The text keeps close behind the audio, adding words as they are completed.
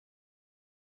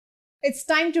It's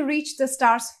time to reach the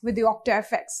stars with the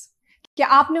octafx. क्या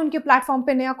आपने उनके प्लेटफॉर्म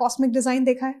पे नया कॉस्मिक डिजाइन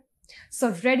देखा है? सो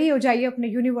रेडी हो जाइए अपने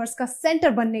यूनिवर्स का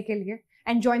सेंटर बनने के लिए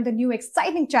and join the new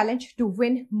exciting challenge to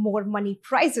win more money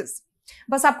prices.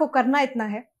 बस आपको करना इतना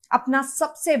है, अपना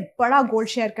सबसे बड़ा गोल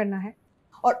शेयर करना है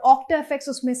और octafx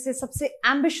उसमें से सबसे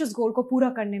एम्बिशियस गोल को पूरा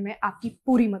करने में आपकी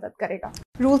पूरी मदद करेगा।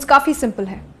 रूल्स काफी सिंपल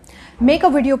है। Make a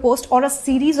video post or a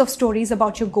series of stories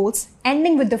about your goals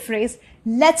ending with the phrase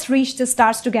 "Let's reach the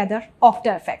stars together,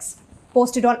 octafx."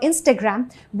 Post it on Instagram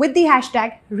with the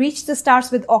hashtag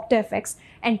 #ReachTheStarsWithOctafx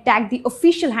and tag the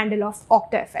official handle of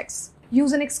octafx.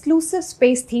 Use an exclusive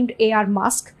space-themed AR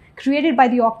mask created by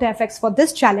the octafx for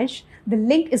this challenge. The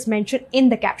link is mentioned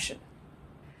in the caption.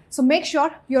 So make sure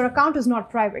your account is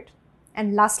not private.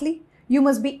 And lastly, you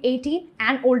must be 18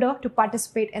 and older to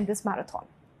participate in this marathon.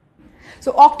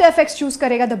 So octafx choose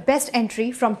करेगा the best entry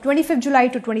from 25 July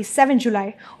to 27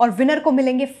 July और winner को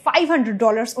मिलेंगे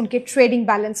 $500 उनके trading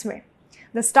balance में.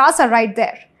 The stars are right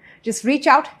there. Just reach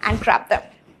out and grab them.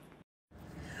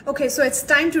 Okay, so it's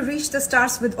time to reach the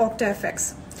stars with octafx.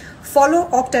 Follow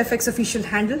octafx official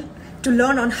handle to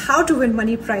learn on how to win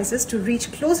money prizes to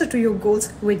reach closer to your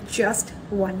goals with just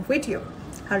one video.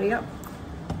 Hurry up.